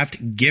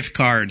Covercraft gift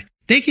card.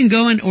 They can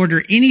go and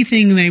order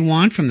anything they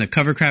want from the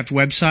Covercraft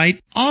website.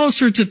 All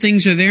sorts of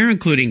things are there,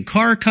 including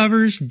car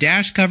covers,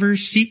 dash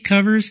covers, seat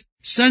covers,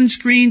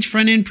 sunscreens,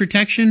 front-end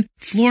protection,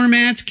 floor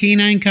mats,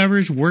 canine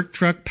covers, work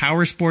truck,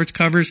 power sports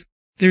covers.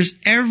 There's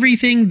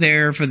everything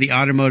there for the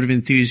automotive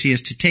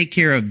enthusiast to take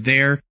care of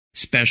their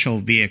special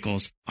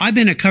vehicles. I've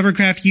been a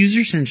Covercraft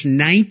user since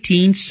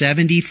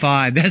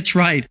 1975. That's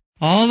right.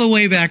 All the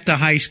way back to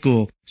high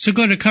school. So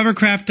go to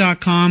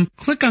covercraft.com,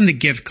 click on the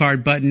gift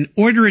card button,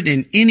 order it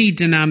in any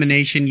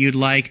denomination you'd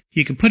like.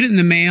 You can put it in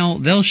the mail,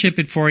 they'll ship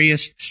it for you,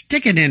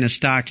 stick it in a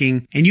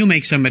stocking, and you'll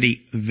make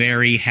somebody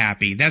very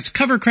happy. That's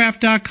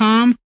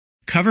covercraft.com,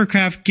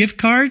 Covercraft gift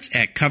cards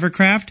at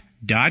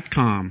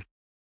covercraft.com.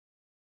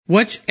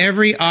 What's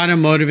every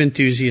automotive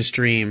enthusiast's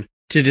dream?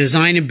 To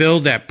design and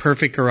build that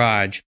perfect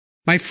garage.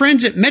 My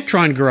friends at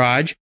Metron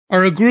Garage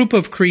are a group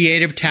of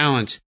creative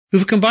talents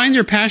who've combined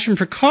their passion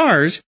for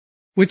cars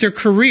with their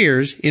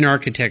careers in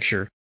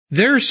architecture.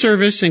 Their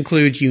service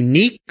includes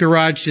unique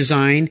garage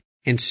design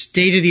and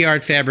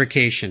state-of-the-art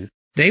fabrication.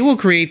 They will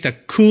create the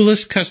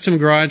coolest custom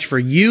garage for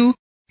you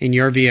and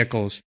your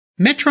vehicles.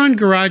 Metron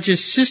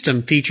Garage's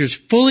system features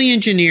fully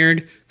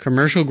engineered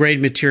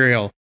commercial-grade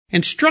material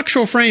and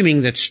structural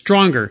framing that's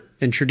stronger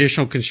than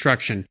traditional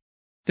construction.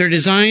 Their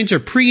designs are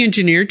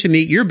pre-engineered to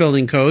meet your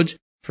building codes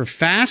for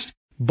fast,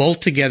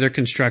 bolt-together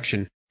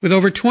construction. With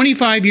over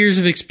 25 years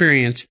of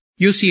experience,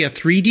 you'll see a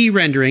 3D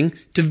rendering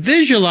to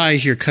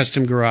visualize your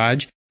custom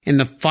garage, and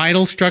the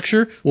final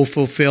structure will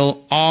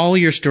fulfill all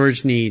your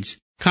storage needs.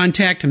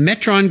 Contact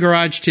Metron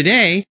Garage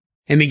today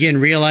and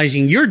begin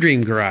realizing your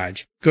dream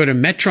garage. Go to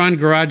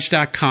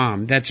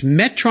metrongarage.com. That's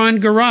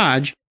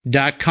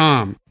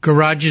metrongarage.com.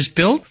 Garage is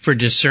built for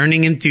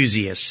discerning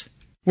enthusiasts.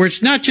 Where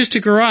it's not just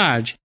a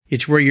garage,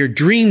 it's where your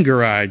dream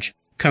garage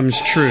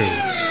comes true.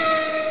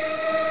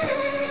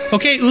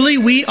 Okay, Uli,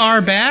 we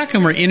are back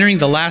and we're entering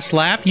the last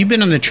lap. You've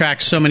been on the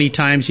track so many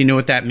times, you know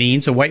what that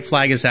means. A white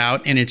flag is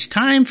out, and it's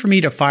time for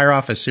me to fire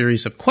off a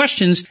series of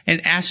questions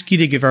and ask you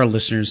to give our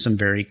listeners some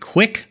very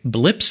quick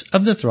blips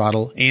of the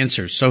throttle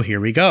answers. So here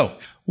we go.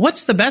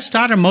 What's the best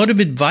automotive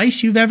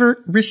advice you've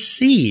ever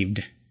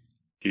received?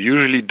 You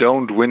usually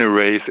don't win a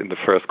race in the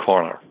first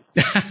corner.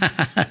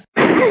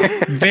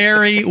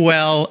 Very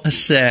well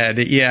said,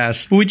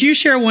 yes. Would you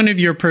share one of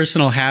your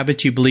personal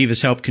habits you believe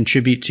has helped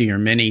contribute to your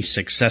many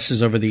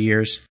successes over the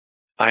years?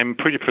 I'm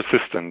pretty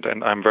persistent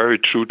and I'm very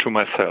true to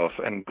myself.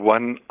 And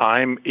when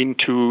I'm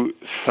into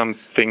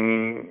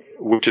something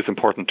which is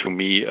important to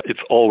me,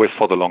 it's always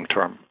for the long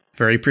term.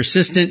 Very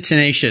persistent,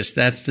 tenacious.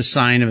 That's the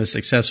sign of a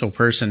successful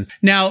person.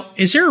 Now,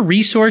 is there a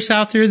resource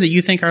out there that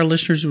you think our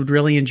listeners would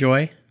really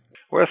enjoy?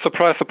 Well,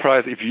 surprise,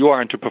 surprise, if you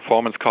are into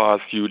performance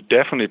cars, you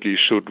definitely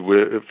should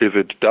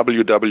visit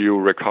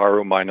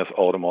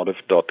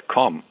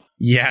www.recaro-automotive.com.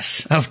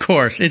 Yes, of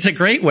course. It's a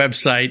great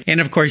website.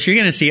 And of course, you're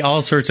going to see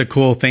all sorts of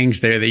cool things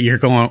there that you're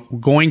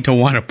going to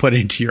want to put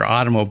into your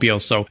automobile.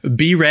 So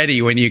be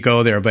ready when you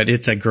go there, but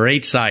it's a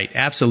great site.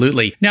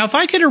 Absolutely. Now, if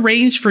I could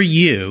arrange for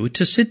you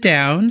to sit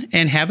down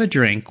and have a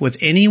drink with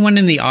anyone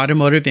in the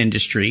automotive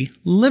industry,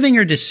 living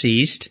or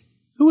deceased,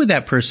 who would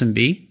that person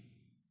be?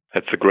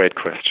 That's a great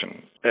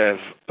question. As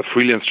a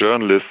freelance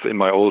journalist in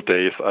my old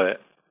days,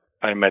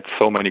 I met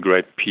so many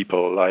great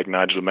people like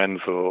Nigel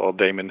Mansell or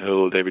Damon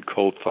Hill, David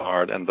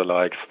Coulthard and the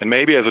likes. And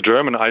maybe as a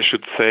German, I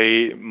should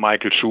say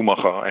Michael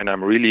Schumacher. And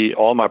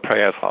all my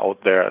prayers are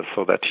out there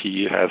so that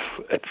he has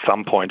at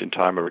some point in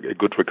time a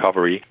good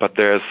recovery. But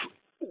there's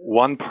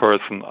one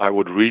person I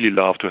would really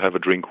love to have a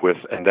drink with,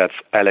 and that's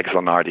Alex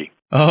Zanardi.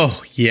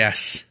 Oh,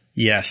 yes,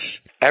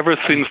 yes. Ever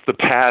since the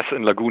pass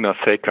in Laguna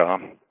Seca,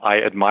 I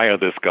admire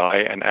this guy,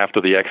 and after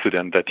the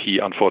accident that he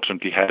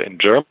unfortunately had in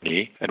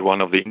Germany at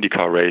one of the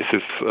IndyCar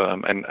races,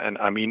 and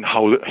I mean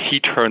how he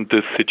turned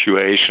this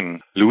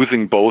situation,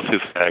 losing both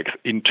his legs,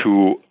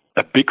 into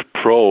a big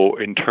pro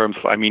in terms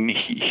of, I mean,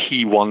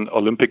 he won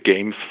Olympic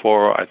Games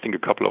for, I think, a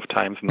couple of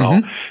times now.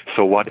 Mm-hmm.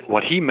 So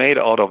what he made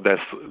out of this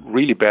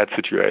really bad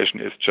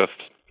situation is just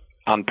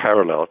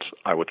unparalleled,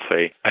 I would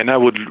say. And I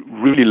would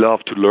really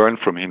love to learn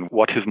from him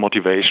what his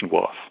motivation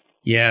was.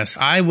 Yes,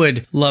 I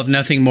would love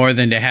nothing more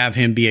than to have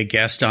him be a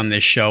guest on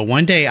this show.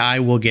 One day I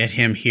will get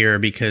him here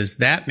because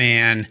that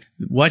man,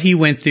 what he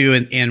went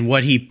through and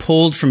what he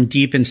pulled from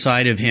deep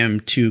inside of him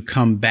to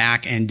come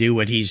back and do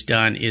what he's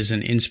done is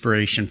an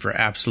inspiration for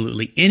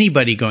absolutely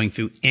anybody going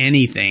through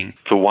anything.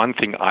 So one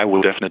thing I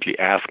will definitely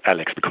ask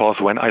Alex, because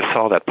when I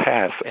saw that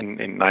pass in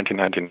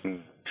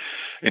 1999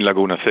 in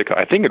Laguna Seca,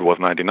 I think it was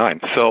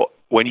 99. So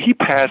when he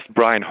passed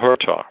Brian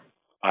Herter,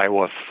 I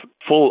was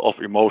full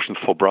of emotions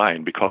for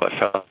Brian because I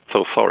felt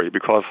so sorry.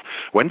 Because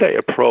when they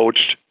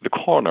approached the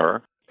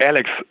corner,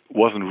 Alex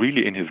wasn't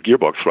really in his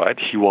gearbox, right?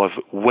 He was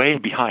way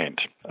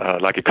behind,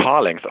 like a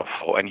car length or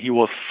so. And he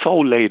was so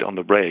late on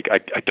the brake.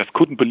 I just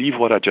couldn't believe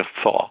what I just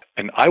saw.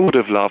 And I would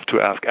have loved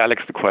to ask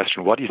Alex the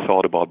question what he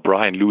thought about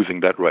Brian losing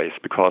that race,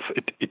 because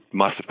it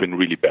must have been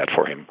really bad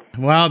for him.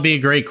 Well, it'd be a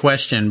great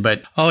question.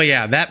 But, oh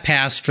yeah, that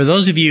pass, for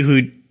those of you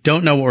who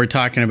don't know what we're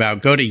talking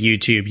about, go to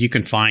YouTube. You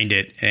can find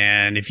it.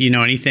 And if you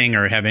know anything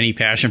or have any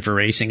passion for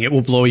racing, it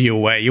will blow you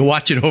away. You'll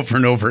watch it over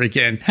and over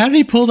again. How did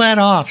he pull that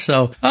off?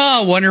 So,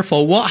 oh,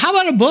 wonderful. Well, how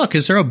about a book?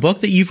 Is there a book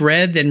that you've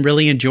read and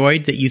really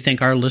enjoyed that you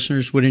think our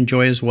listeners would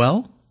enjoy as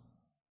well?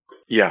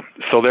 Yeah.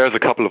 So there's a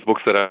couple of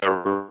books that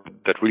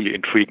really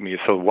intrigue me.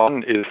 So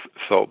one is,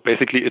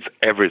 basically it's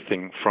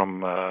everything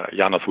from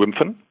Janos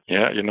Wimpfen.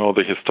 Yeah, you know,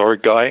 the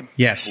historic guy.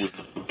 Yes. Who's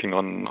working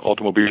on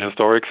automobile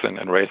historics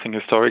and racing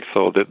historics.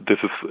 So this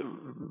is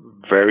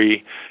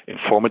very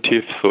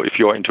informative. So if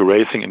you're into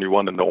racing and you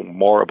want to know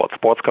more about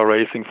sports car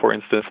racing, for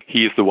instance,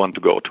 he is the one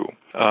to go to.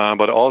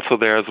 But also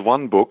there's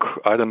one book,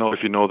 I don't know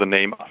if you know the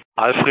name,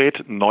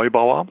 Alfred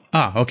Neubauer.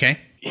 Ah, okay.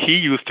 He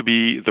used to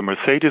be the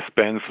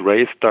Mercedes-Benz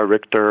race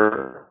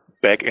director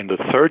back in the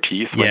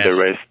 30s when Yes.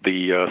 they raced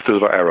the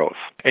Silver Arrows.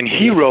 And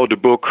he wrote a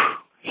book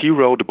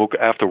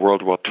after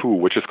World War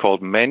II, which is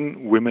called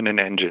Men, Women and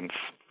Engines.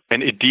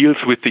 And it deals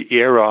with the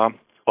era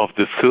of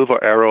the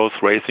Silver Arrows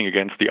racing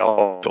against the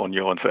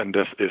Unions, and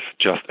this is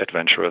just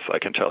adventurous, I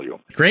can tell you.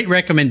 Great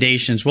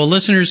recommendations. Well,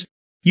 listeners,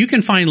 you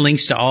can find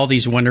links to all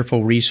these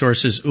wonderful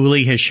resources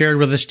Uli has shared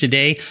with us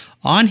today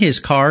on his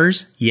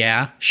Cars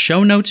Yeah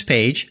show notes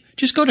page.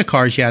 Just go to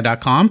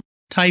carsyeah.com,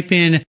 type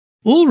in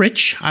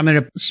Ulrich. I'm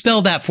going to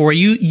spell that for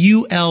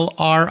you,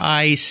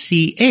 Ulrich,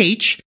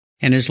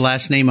 and his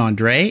last name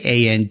Andre,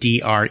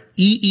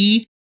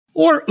 Andree,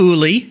 or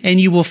Uli, and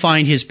you will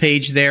find his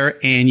page there,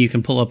 and you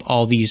can pull up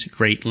all these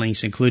great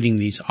links, including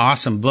these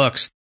awesome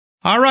books.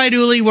 All right,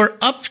 Uli, we're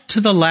up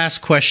to the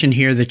last question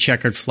here, the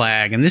checkered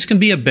flag, and this can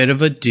be a bit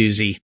of a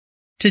doozy.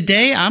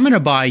 Today, I'm going to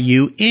buy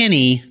you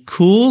any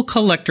cool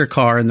collector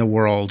car in the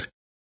world.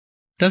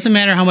 Doesn't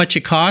matter how much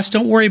it costs.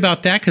 Don't worry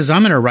about that because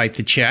I'm going to write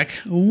the check.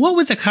 What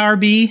would the car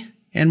be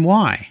and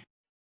why?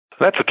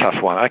 That's a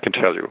tough one, I can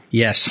tell you.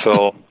 Yes.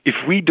 So if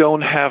we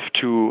don't have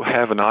to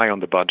have an eye on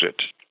the budget,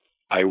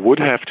 I would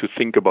have to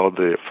think about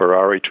the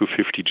Ferrari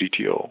 250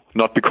 GTO.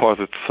 Not because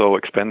it's so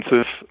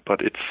expensive,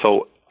 but it's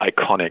so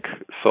iconic.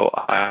 So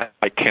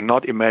I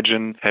cannot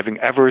imagine having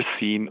ever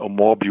seen a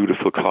more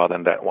beautiful car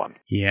than that one.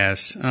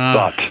 Yes.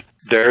 But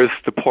there's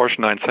the Porsche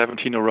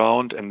 917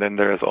 around, and then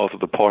there's also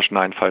the Porsche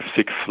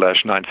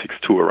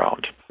 956/962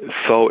 around.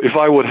 So if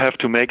I would have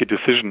to make a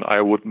decision,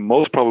 I would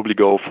most probably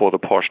go for the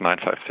Porsche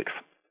 956.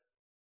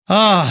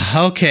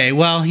 Oh, okay.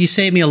 Well, you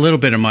saved me a little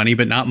bit of money,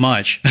 but not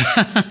much.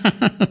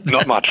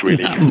 Not much,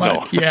 really. Not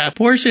much, no. Yeah.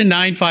 Porsche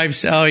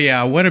 956. Oh,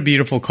 yeah. What a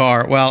beautiful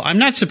car. Well, I'm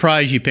not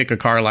surprised you pick a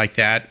car like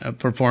that, a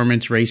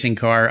performance racing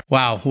car.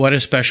 Wow. What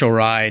a special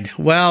ride.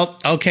 Well,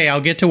 okay.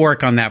 I'll get to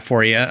work on that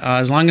for you.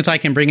 As long as I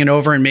can bring it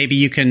over, and maybe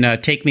you can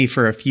take me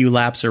for a few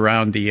laps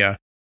around the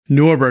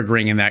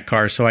Nürburgring in that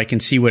car so I can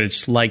see what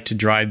it's like to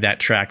drive that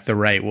track the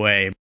right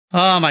way.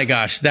 Oh my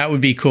gosh, that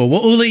would be cool.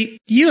 Well, Uli,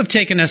 you have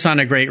taken us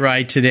on a great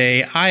ride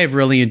today. I have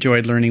really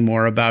enjoyed learning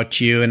more about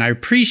you, and I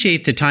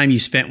appreciate the time you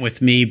spent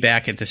with me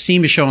back at the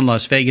SEMA show in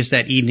Las Vegas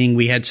that evening.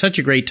 We had such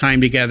a great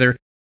time together.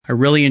 I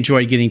really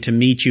enjoyed getting to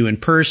meet you in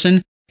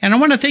person, and I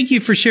want to thank you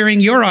for sharing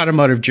your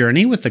automotive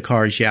journey with the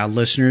Cars Yeah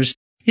listeners.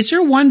 Is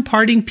there one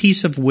parting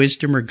piece of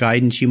wisdom or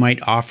guidance you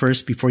might offer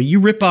us before you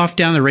rip off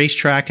down the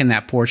racetrack in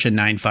that Porsche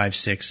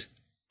 956?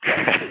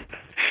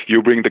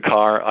 You bring the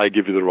car, I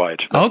give you the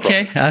ride.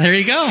 Okay, there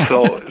you go.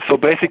 So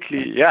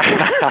basically, yeah.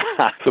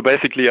 So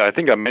basically, I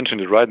think I mentioned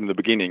it right in the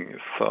beginning.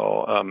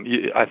 So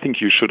I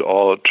think you should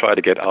all try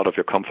to get out of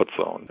your comfort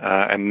zone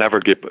and never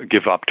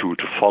give up to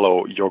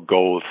follow your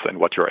goals and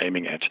what you're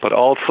aiming at. But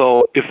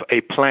also, if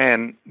a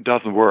plan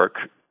doesn't work,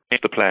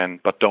 change the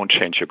plan, but don't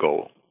change your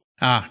goal.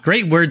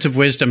 Great words of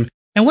wisdom.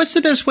 And what's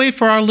the best way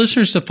for our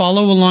listeners to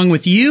follow along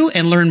with you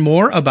and learn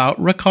more about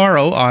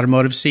Recaro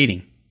Automotive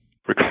Seating?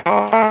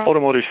 Recaro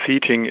Automotive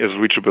Seating is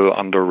reachable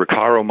under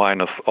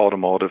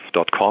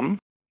recaro-automotive.com,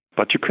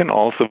 but you can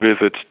also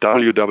visit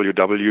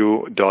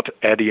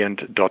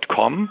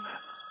www.adient.com,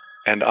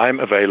 and I'm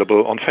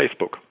available on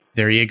Facebook.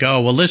 There you go.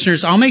 Well,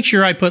 listeners, I'll make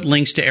sure I put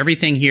links to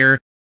everything here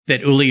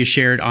that Uli has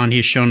shared on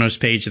his show notes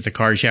page at the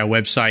Cars Yeah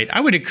website.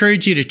 I would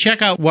encourage you to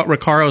check out what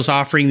Recaro is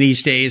offering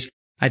these days.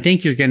 I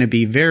think you're going to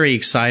be very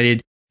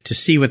excited to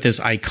see what this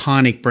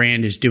iconic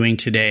brand is doing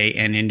today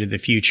and into the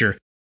future.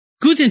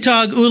 Guten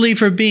Tag, Uli,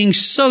 for being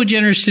so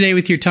generous today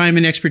with your time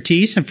and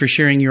expertise and for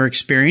sharing your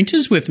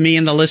experiences with me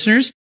and the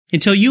listeners.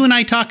 Until you and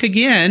I talk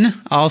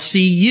again, I'll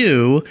see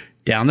you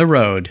down the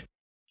road.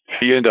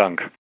 Vielen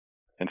Dank,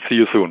 and see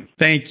you soon.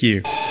 Thank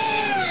you.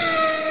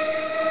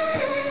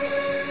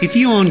 If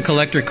you own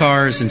collector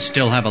cars and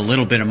still have a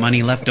little bit of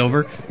money left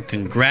over,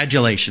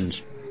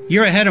 congratulations.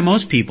 You're ahead of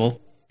most people.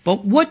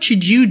 But what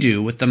should you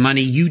do with the money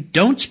you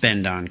don't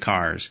spend on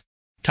cars?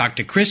 Talk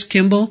to Chris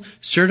Kimball,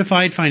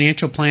 Certified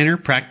Financial Planner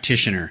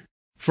Practitioner.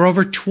 For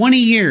over 20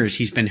 years,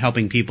 he's been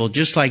helping people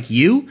just like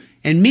you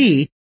and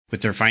me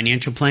with their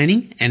financial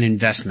planning and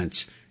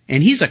investments.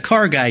 And he's a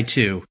car guy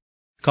too.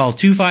 Call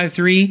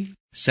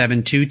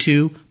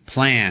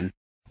 253-722-PLAN.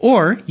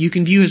 Or you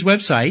can view his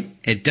website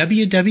at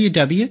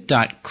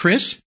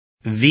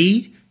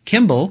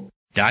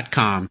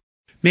www.chrisvkimball.com.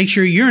 Make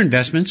sure your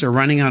investments are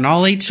running on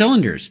all 8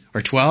 cylinders,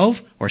 or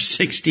 12, or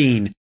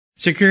 16.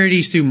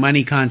 Securities through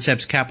Money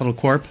Concepts Capital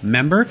Corp.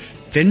 Member,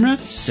 FINRA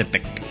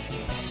SIPC.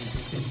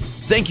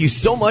 Thank you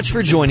so much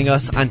for joining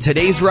us on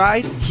today's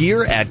ride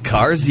here at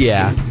Cars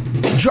Yeah.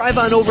 Drive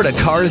on over to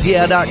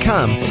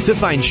carsyeah.com to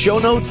find show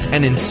notes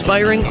and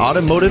inspiring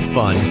automotive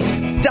fun.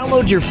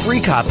 Download your free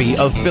copy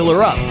of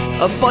Filler Up,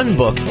 a fun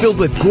book filled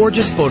with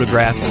gorgeous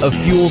photographs of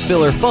fuel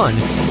filler fun,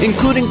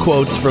 including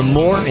quotes from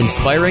more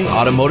inspiring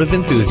automotive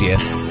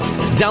enthusiasts.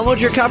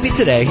 Download your copy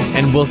today,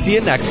 and we'll see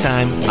you next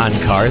time on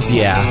Cars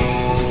Yeah.